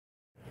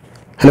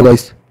Hello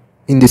guys,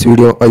 in this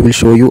video I will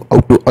show you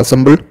how to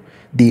assemble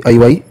the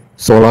DIY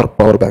solar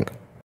power bank.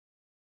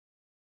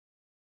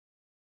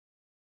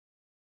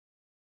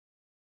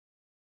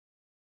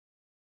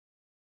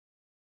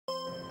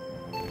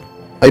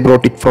 I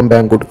brought it from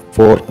Banggood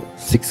for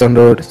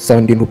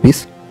 617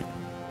 rupees.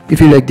 If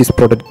you like this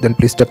product, then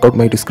please check out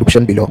my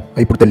description below.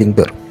 I put the link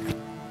there.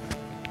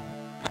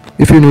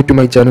 If you are new to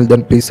my channel,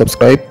 then please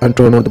subscribe and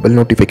turn on the bell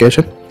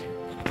notification.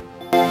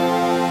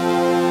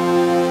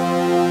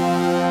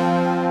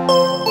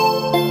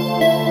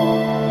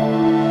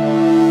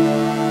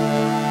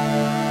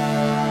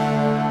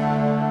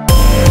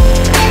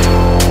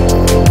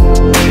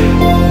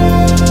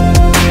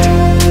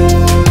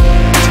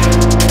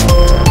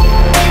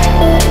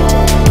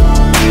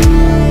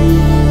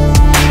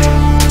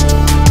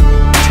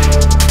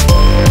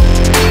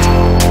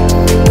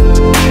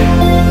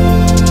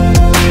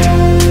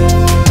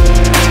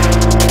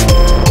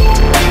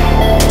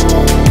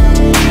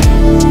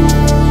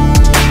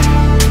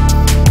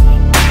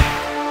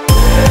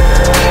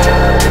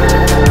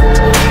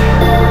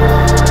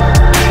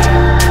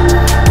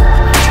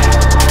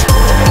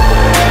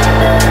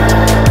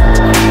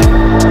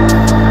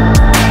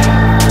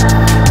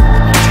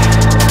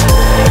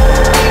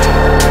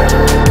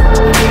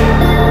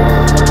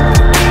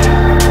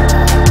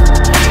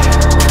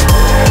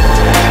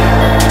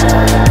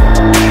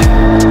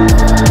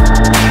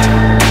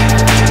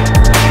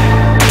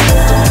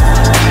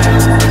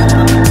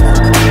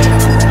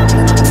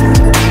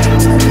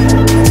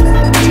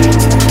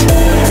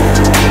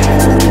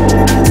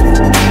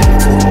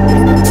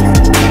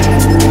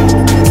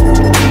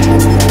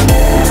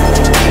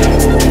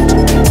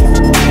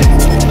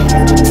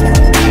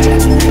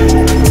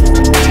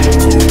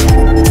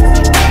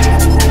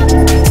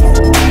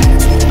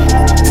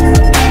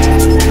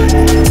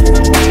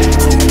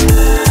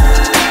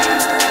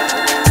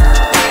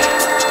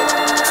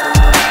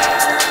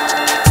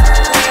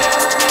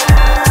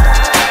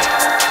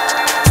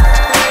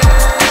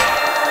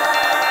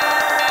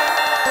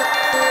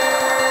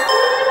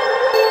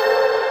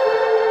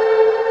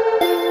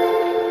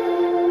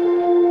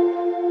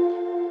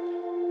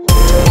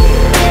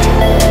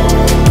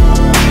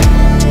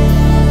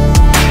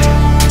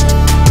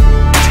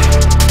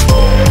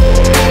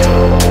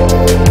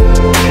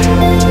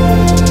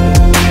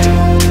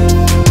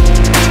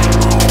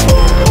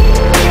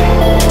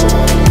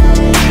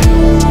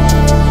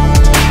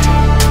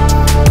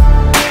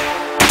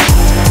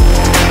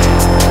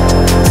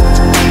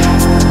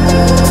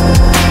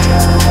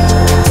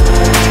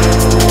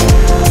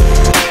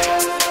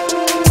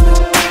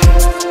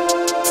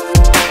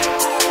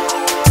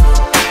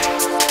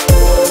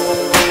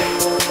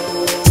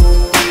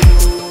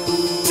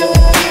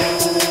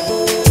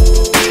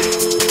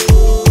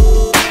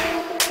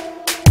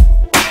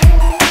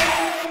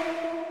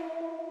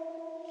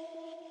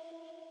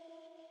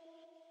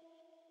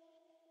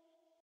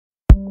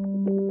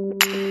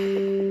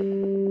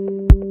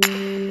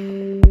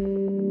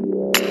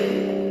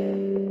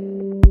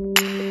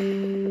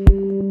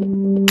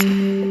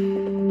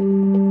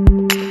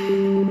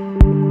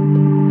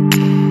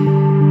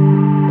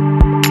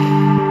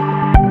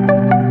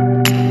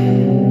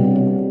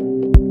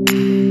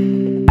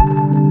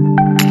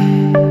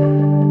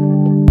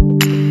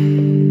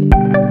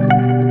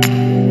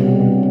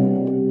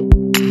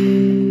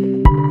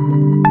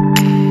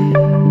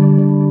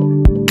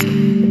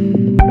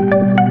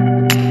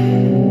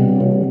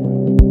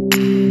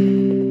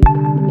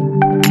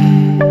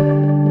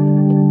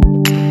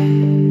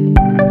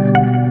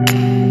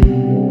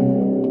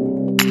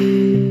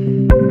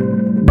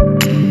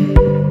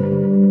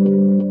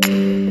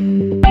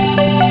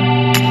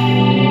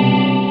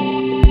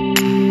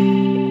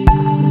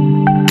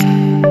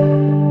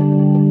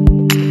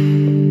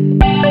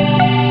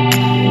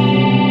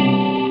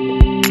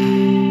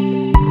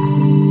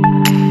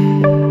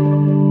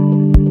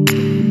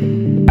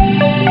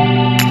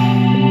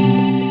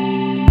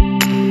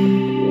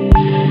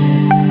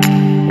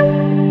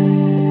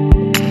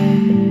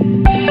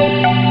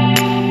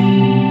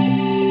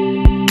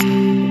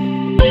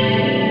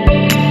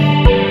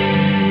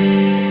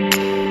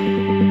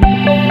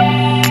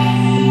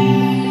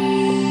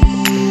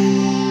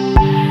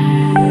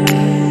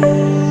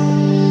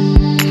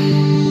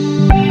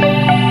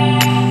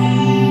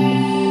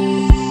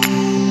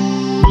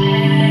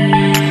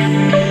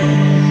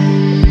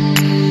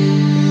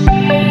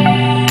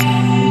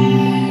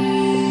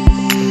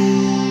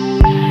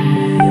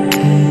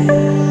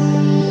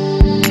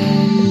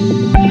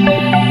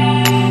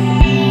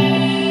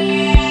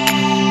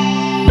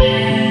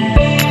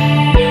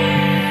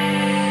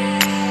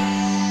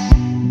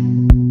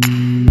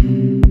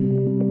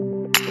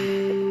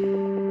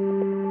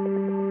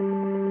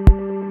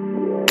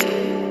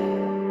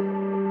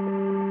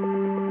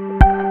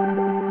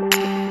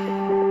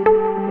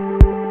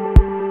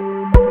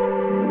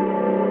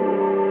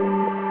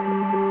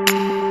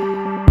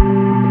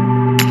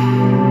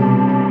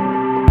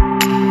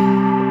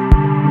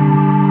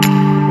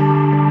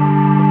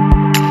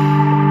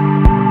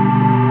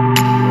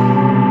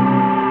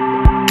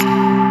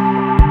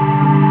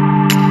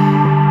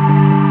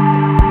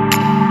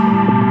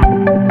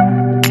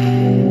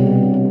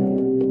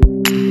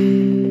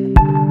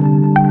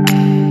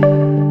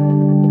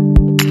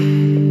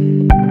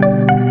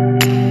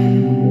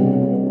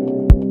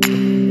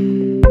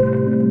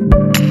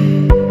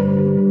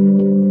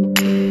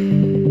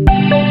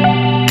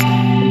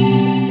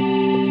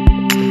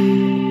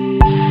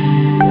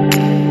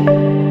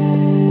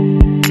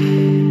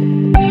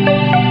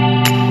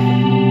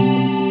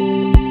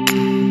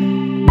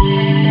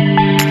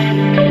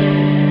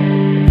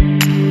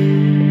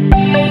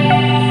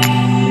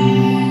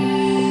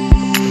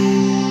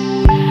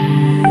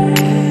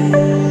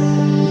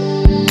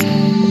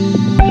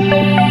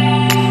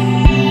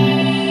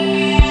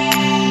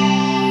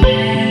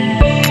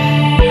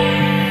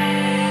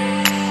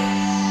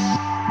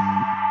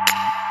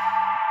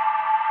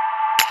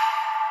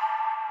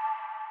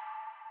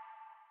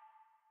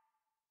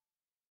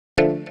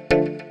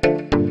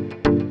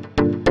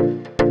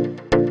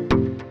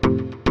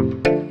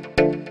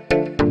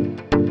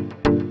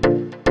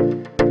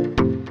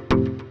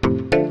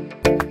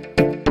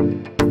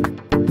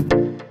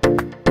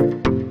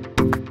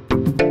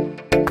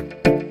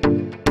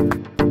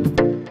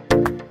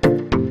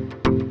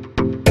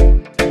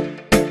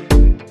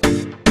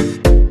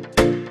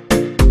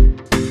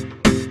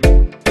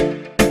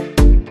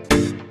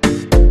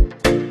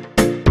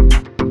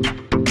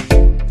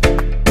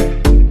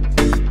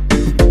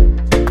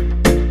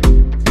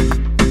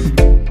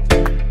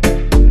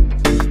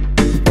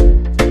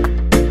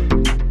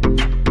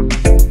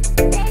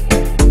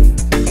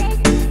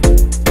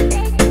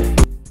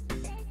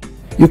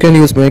 You can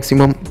use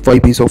maximum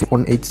 5 pieces of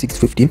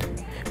 18615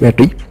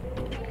 battery.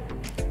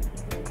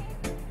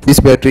 This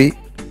battery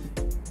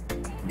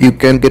you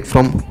can get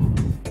from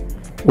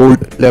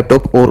old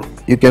laptop or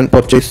you can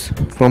purchase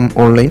from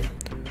online.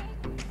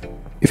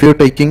 If you are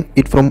taking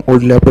it from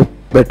old laptop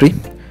battery,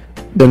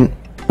 then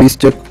please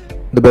check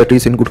the battery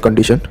is in good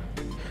condition,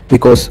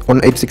 because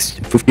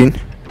 18615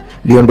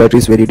 Leon battery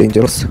is very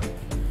dangerous.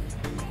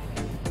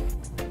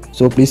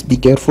 So please be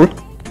careful.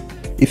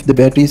 If the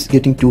battery is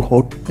getting too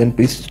hot, then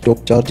please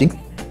stop charging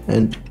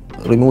and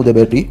remove the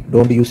battery.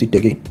 Don't use it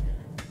again.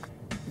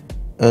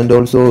 And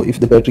also, if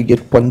the battery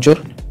get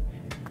punctured,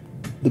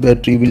 the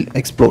battery will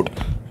explode.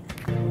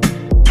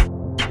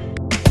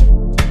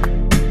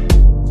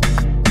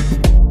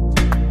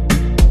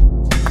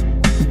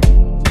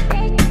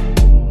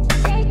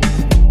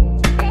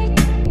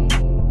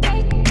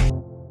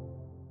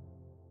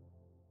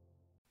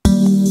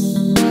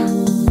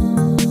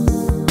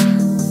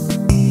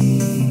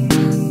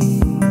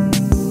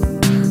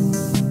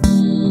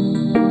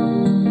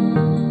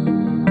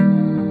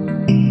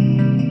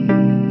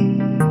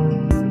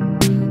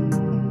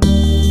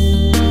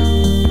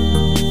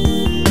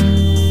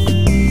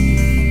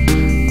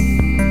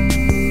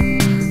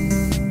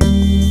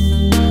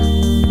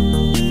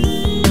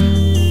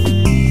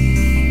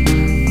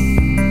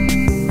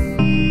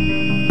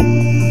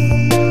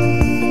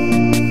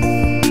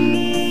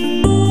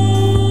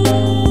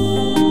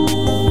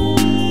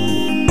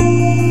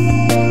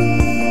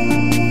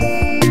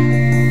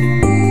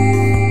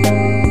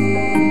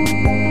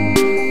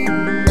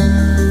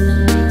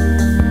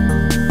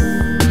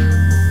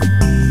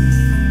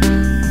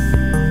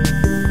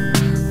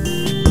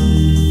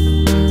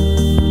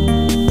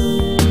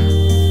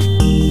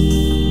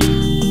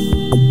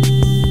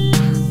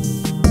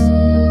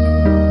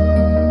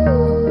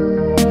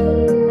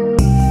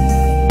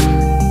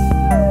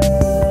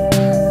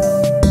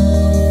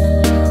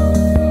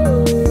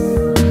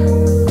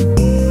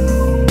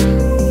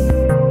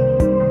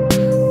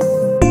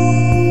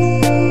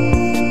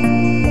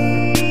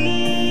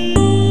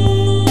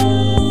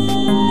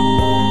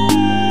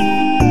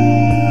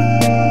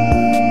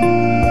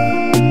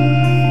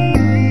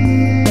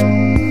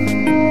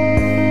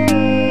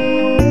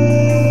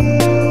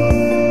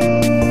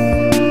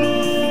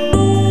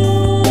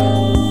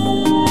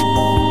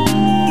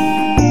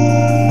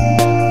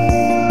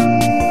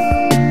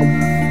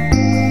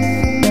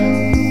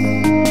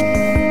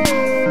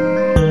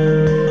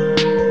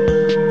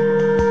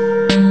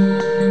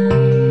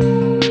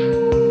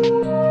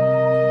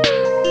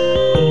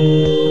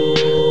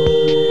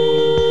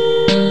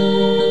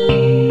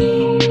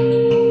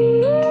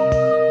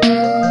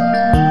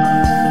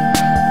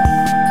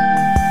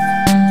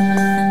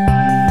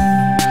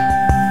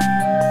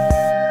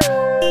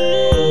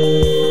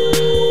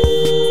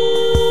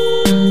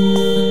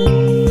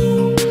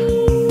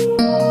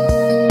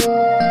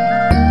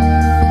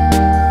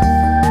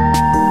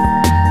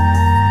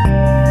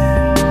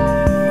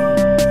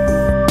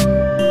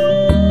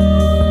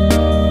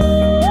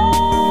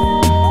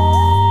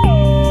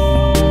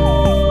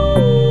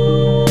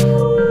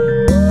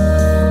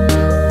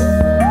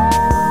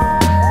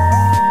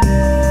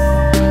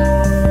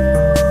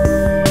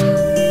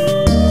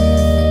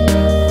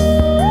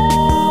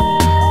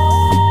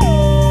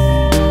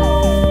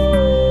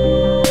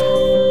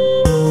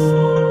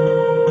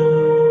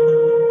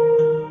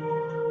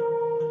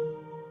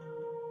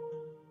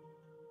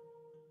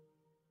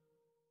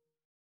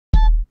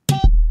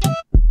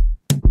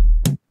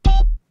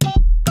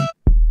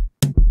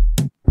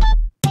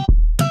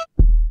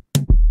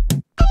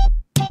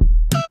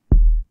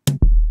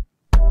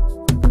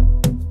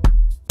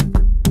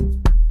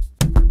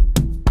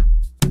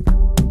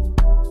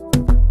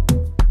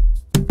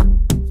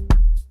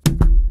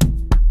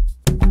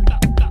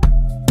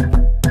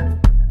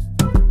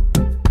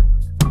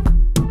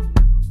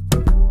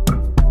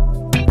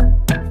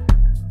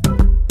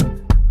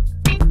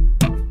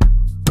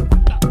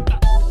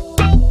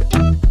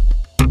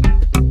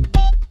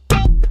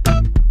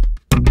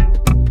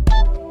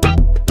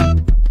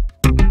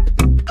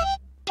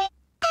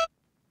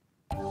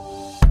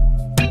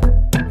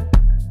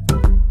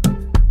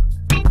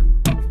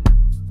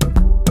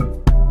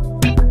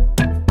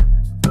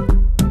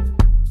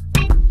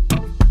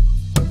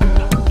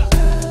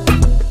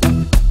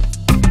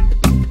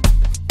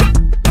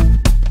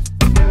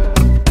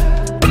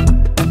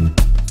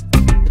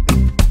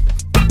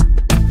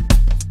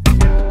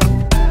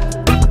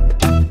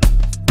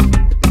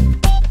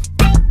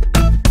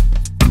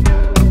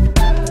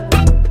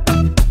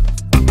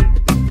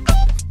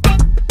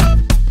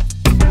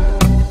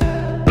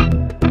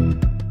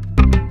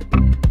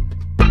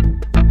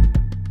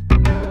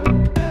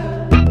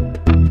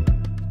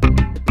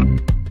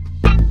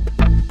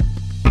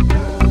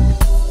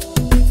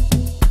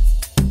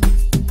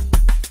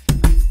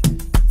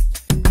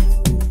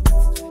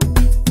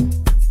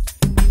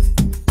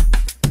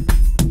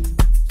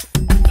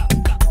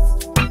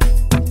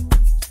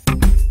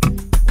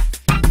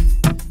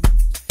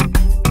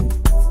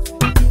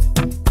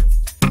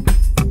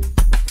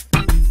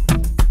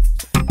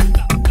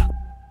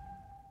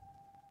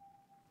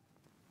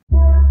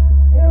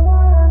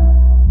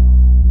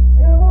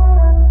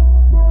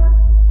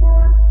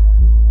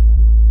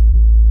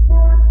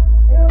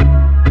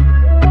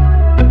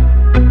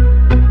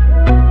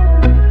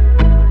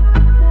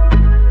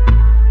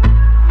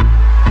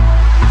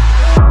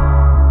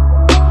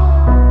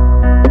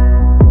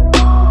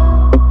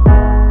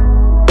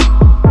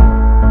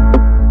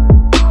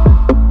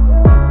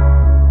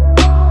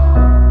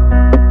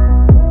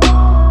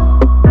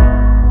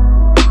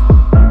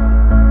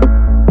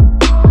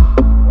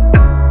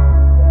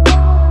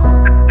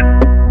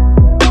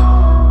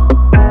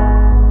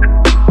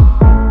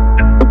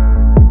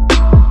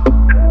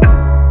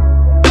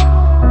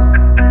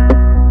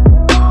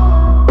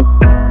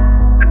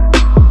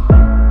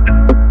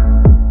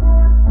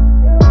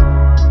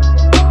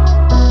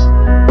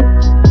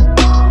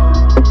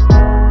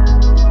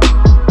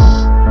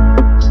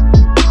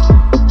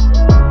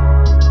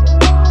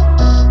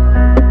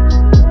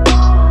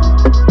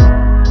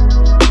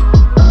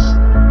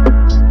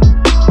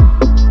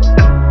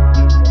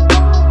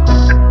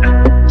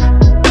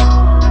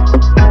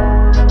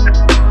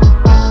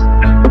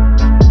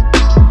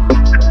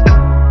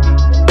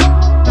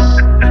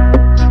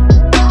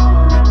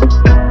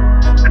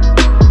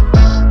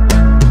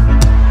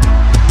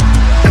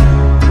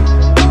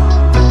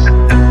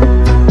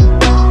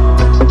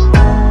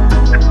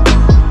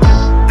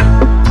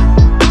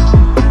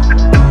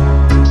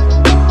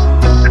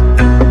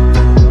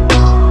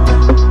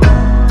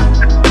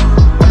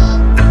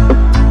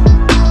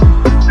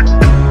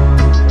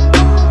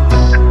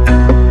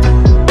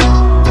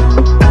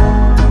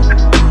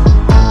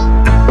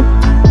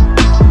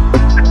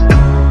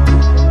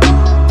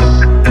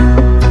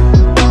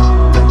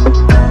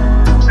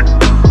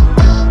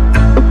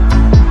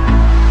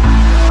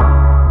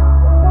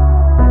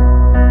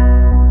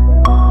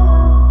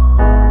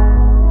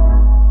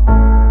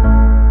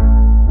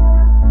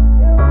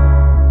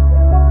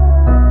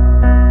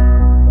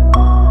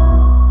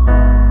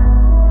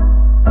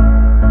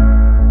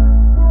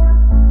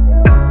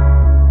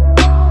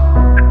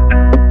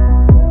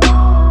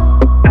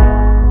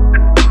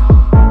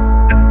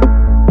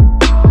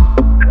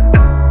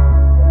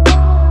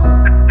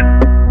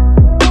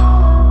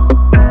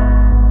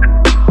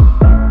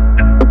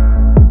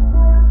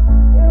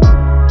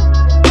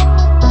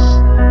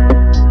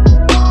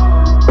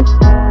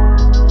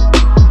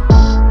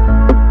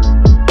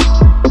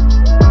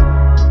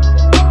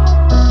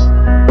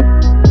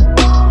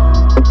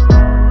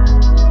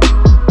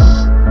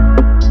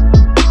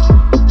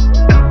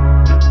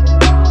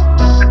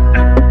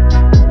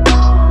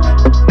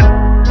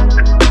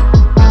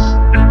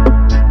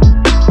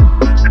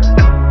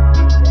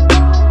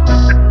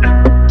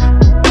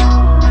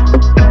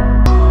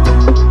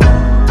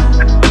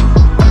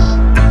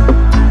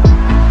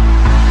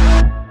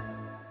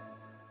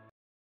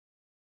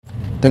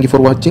 Thank you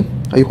for watching.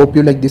 I hope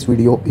you like this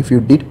video. If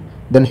you did,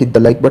 then hit the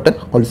like button.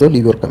 Also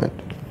leave your comment.